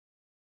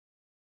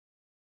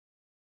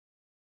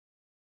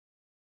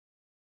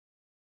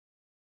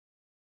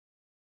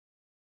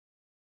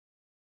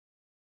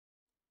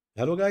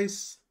Hello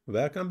guys,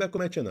 welcome back to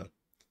my channel.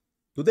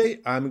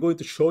 Today I'm going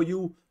to show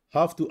you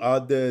how to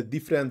add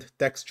different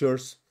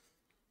textures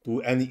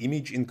to any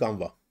image in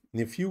Canva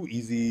in a few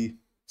easy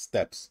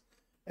steps.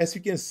 As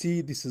you can see,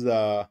 this is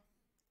a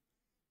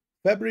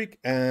fabric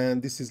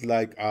and this is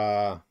like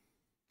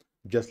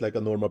just like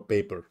a normal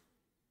paper.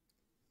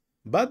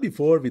 But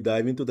before we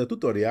dive into the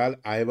tutorial,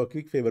 I have a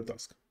quick favor to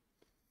ask.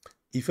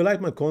 If you like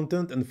my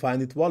content and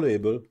find it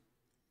valuable,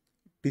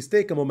 please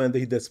take a moment to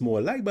hit that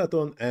small like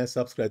button and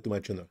subscribe to my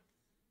channel.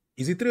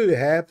 It really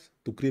helps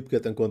to create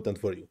content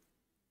for you.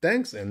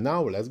 Thanks, and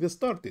now let's get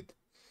started.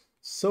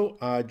 So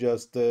I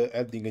just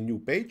adding a new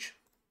page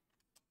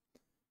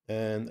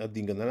and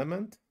adding an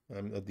element.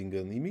 I'm adding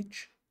an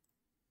image,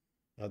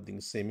 adding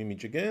the same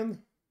image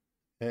again,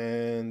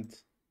 and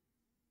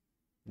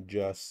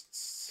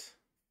just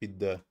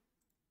fit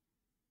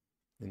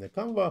in the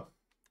Canva.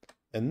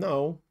 And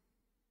now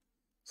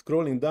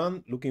scrolling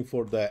down, looking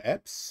for the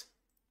apps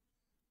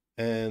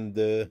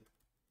and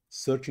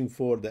searching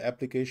for the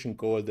application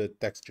called the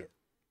texture.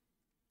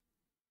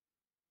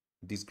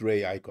 This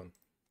gray icon.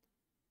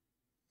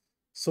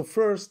 So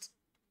first,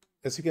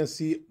 as you can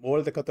see,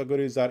 all the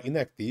categories are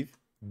inactive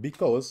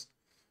because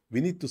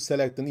we need to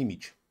select an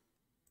image.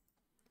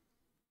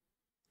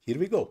 Here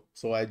we go.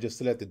 So I just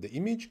selected the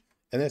image,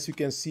 and as you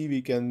can see,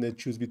 we can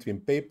choose between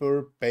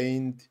paper,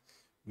 paint,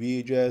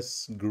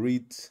 VHS,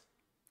 grid,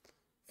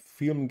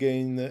 film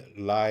gain,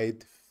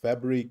 light,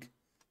 fabric,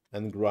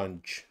 and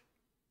grunge.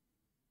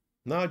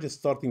 Now just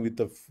starting with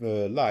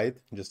the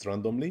light, just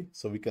randomly,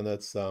 so we can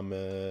add some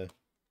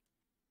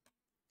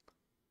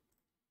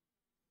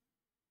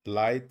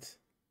light.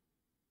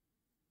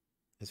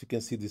 As you can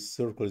see, this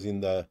circle is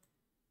in the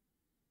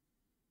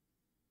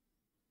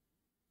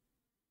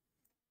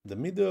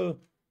middle.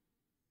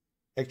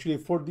 Actually,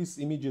 for this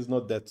image is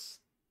not that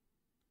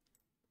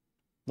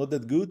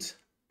good.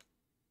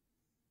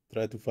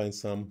 Try to find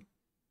some.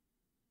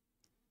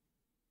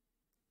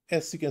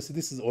 As you can see,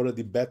 this is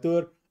already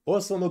better.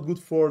 Also not good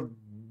for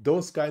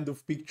those kind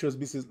of pictures.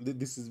 This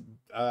is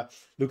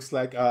looks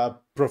like a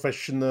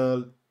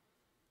professional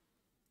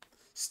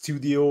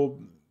studio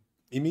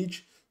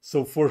image.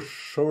 So for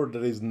sure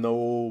there is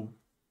no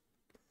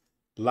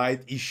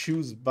light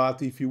issues.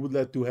 But if you would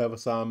like to have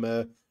some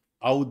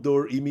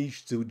outdoor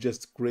image to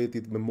just create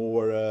it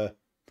more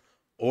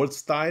old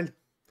style,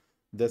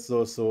 that's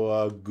also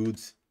a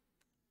good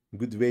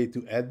way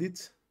to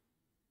edit.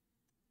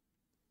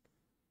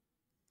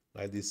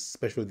 Like this,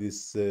 especially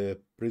this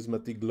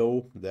prismatic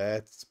glow,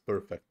 that's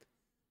perfect.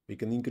 We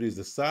can increase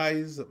the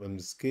size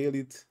and scale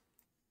it.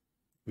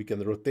 We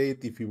can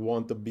rotate if we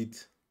want a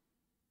bit,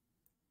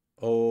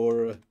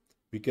 or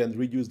we can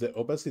reduce the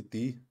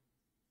opacity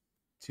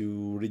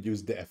to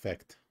reduce the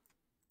effect.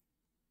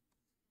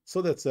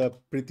 So that's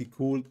pretty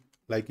cool,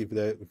 like if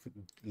they're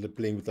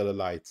playing with other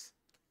lights.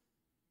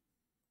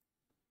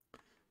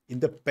 In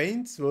the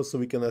paints also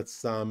we can add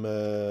some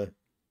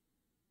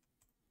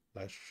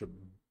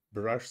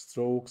brush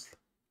strokes.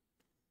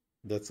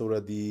 That's a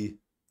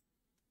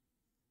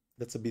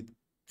bit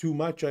too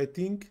much, I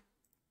think.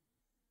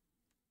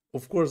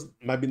 Of course,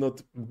 maybe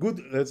not good.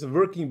 It's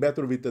working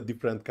better with a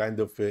different kind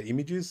of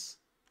images.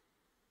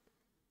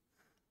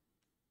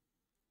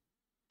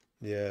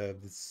 Yeah,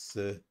 this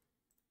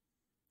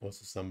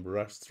also some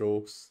brush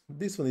strokes.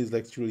 This one is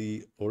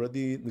actually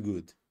already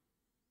good,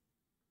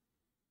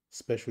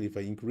 especially if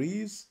I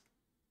increase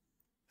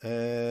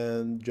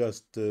and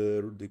just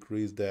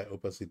decrease the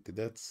opacity.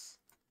 That's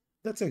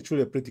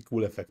actually a pretty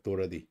cool effect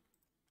already.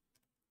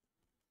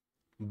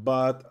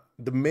 But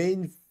the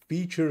main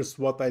features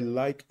what I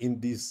like in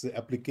this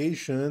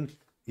application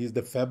is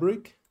the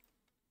fabric.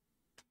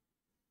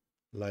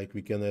 Like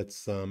we can add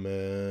some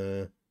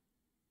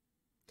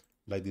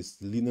like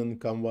this linen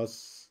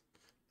canvas.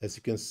 As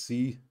you can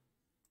see,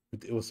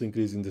 it also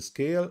increasing the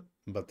scale,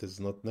 but it's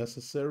not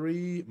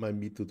necessary.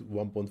 Maybe to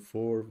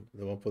 1.4,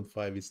 the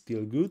 1.5 is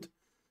still good.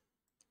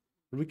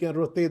 We can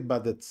rotate,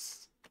 but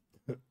that's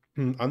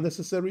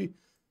unnecessary.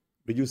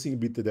 Reducing a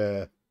bit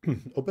the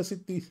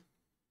opacity,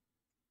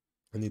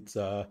 and it's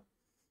a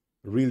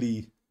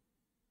really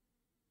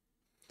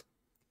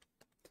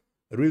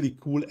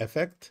cool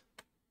effect.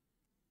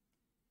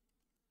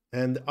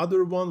 And the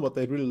other one, what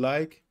I really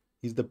like,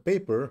 is the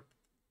paper.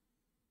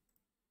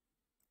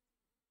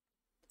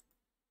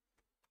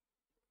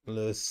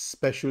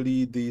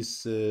 Especially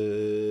this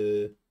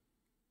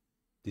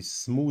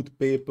smooth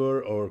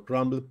paper or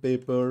crumbled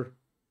paper.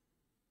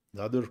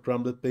 The other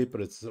crumbled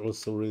paper, it's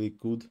also really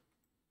good.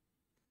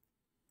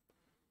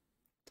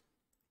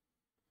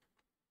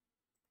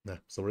 Nah,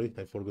 sorry,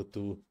 I forgot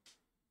to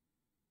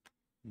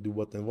do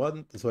what I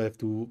want, so I have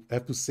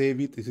to save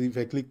it. If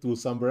I click to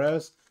somewhere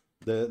else,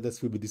 that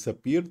will be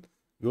disappeared.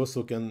 We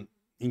also can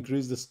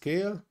increase the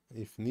scale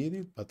if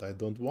needed, but I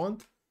don't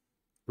want.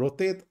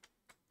 Rotate,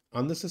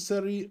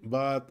 unnecessary,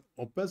 but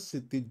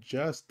opacity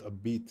just a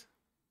bit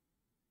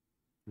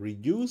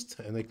reduced,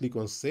 and I click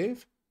on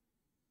save.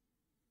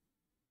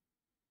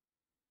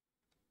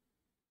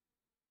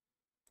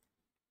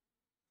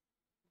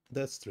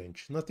 That's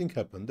strange. Nothing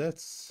happened.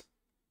 That's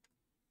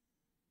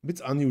a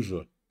bit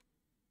unusual.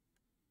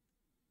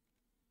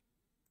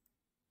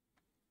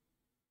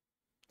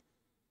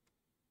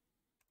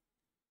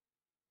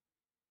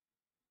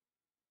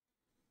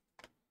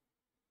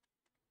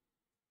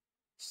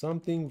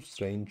 Something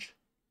strange.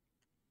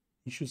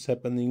 Issues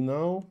happening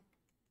now.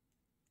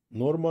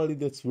 Normally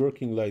that's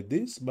working like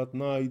this, but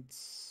now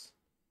it's...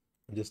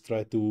 I just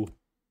try to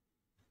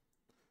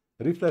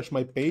refresh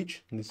my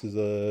page. This is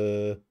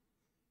a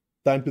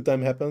time to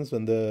time happens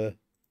when the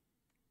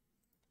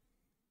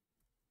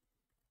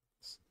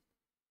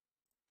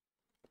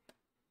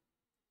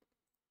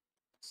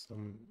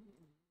some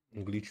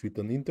glitch with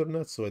an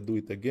internet, so I do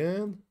it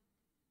again.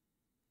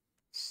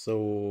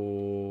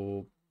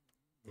 So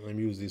I'm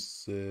use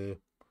this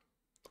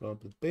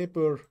crumpled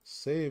paper,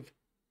 save,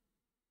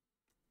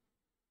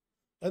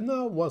 and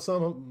now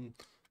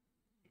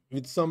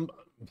with some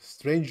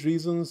strange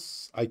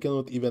reasons I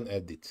cannot even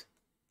edit.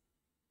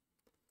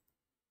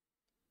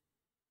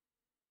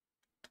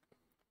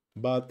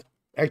 But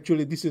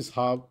actually this is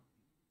how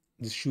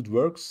this should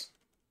works.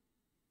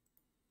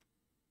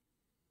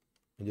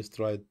 I just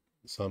tried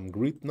some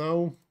grid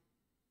now.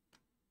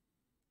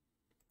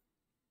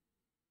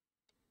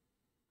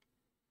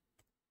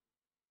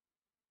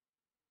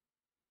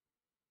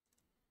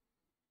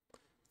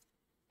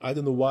 I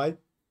don't know why.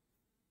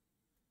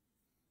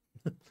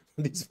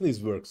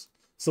 This works.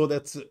 So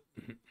that's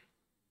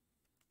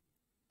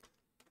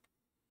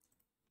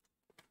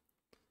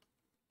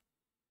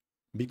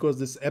because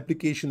this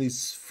application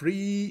is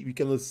free, we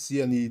cannot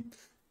see any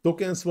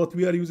tokens what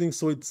we are using,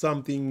 so it's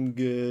something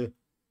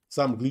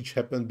some glitch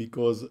happened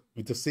because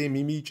with the same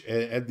image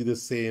I added the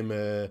same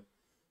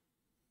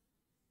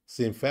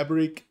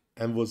fabric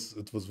and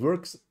it was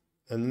works,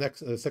 and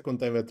next second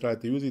time I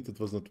tried to use it, it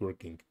was not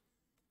working.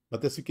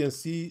 But as you can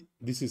see,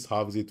 this is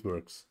how it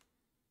works.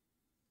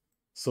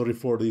 Sorry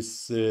for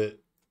this I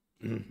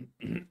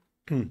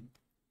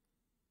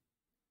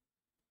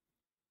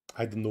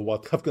don't know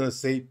what I'm gonna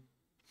say.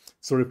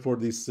 Sorry for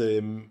this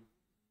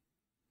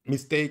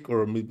mistake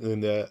or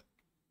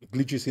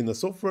glitches in the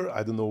software.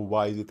 I don't know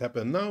why it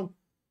happened now.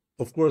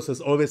 Of course,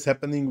 it's always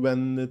happening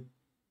when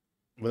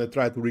I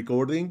try to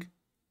recording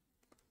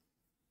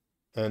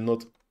and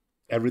not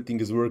everything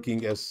is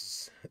working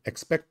as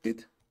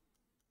expected.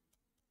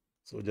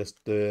 So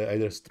I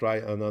just try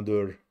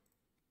another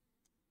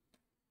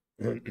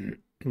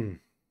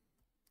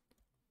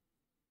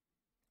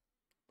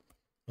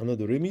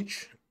another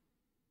image.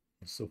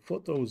 So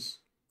photos,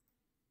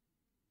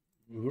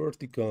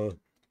 vertical,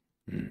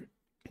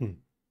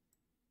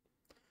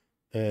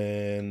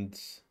 and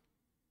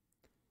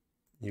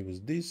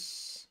use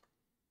this.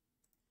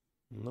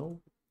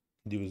 No,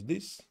 use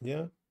this,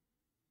 yeah.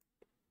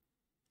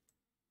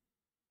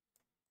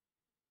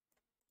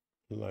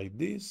 Like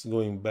this,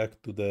 going back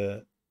to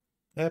the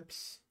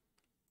apps,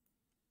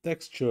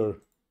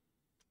 texture,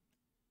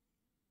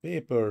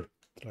 paper,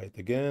 try it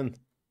again.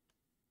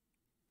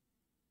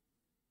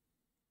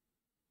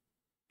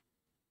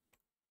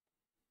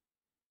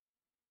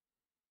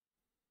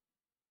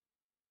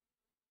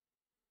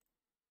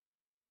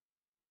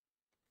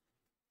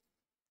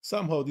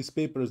 Somehow this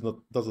paper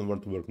doesn't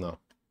want to work now.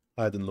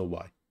 I don't know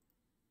why.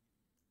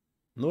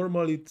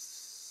 Normally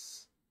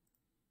it's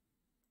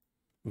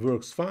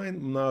works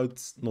fine, now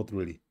it's not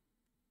really.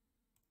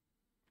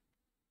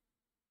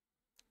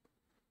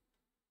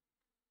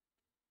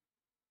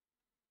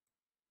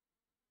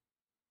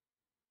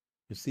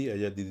 You see,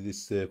 I added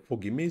this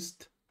foggy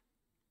mist.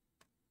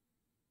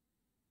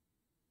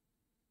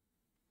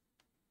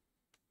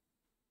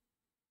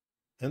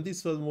 And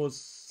this one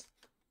was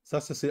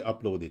successfully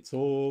uploaded.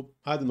 So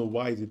I don't know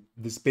why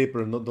this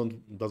paper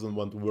doesn't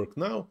want to work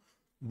now,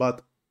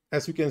 but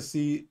as you can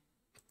see,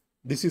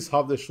 this is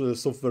how the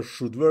software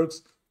should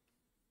works.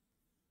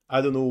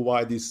 I don't know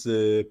why this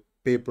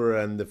paper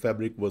and the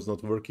fabric was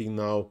not working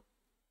now.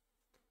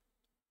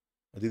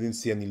 I didn't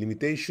see any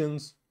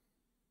limitations,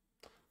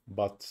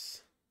 but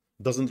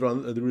doesn't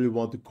really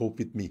want to cope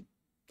with me.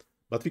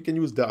 But we can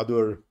use the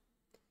other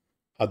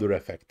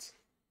effects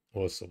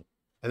also.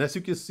 And as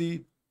you can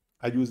see,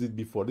 I used it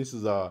before. This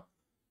is a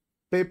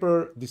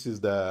paper, this is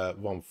the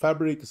one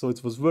fabric, so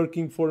it was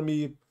working for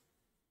me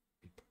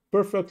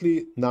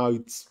perfectly. Now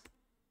it's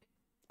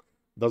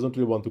doesn't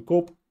really want to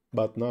cope,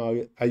 but now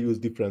I use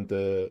different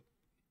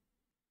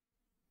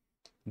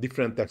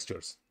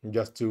textures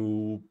just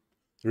to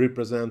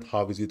represent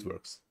how it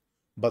works.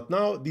 But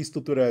now this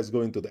tutorial is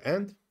going to the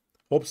end.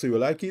 Hope so you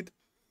like it.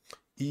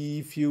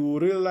 If you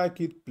really like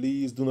it,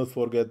 please do not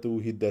forget to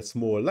hit that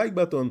small like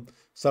button,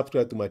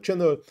 subscribe to my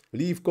channel,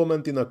 leave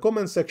comment in the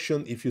comment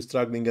section if you're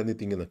struggling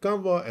anything in a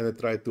Canva, and I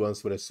try to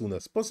answer as soon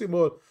as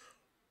possible.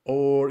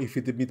 Or if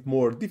it's a bit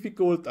more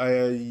difficult,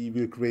 I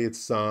will create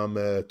some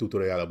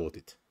tutorial about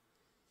it.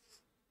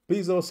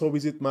 Please also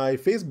visit my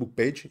Facebook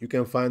page. You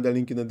can find a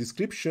link in the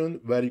description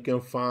where you can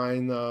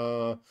find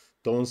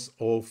tons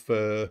of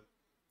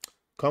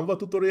Canva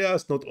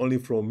tutorials, not only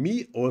from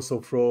me, also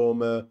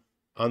from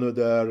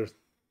another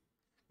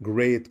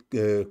great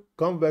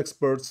Canva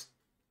experts.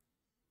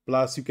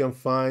 Plus, you can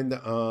find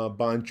a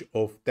bunch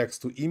of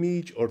text to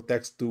image or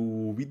text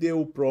to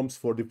video prompts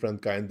for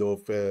different kind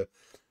of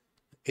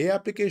AI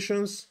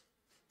applications.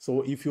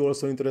 So if you're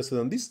also interested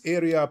in this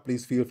area,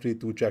 please feel free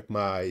to check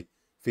my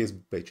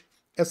Facebook page.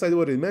 As I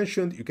already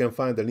mentioned, you can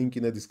find the link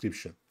in the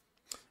description.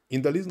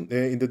 In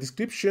the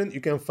description,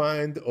 you can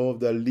find all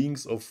the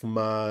links of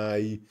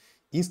my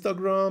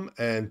Instagram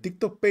and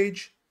TikTok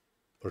page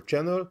or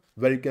channel,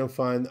 where you can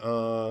find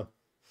a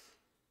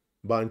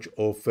bunch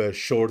of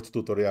short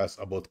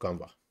tutorials about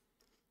Canva.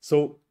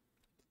 So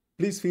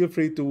please feel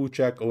free to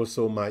check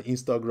also my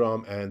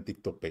Instagram and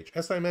TikTok page.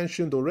 As I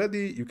mentioned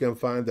already, you can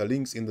find the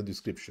links in the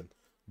description.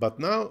 But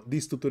now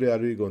this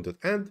tutorial is going to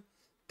end.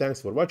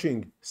 Thanks for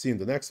watching. See you in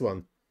the next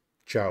one.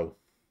 Ciao.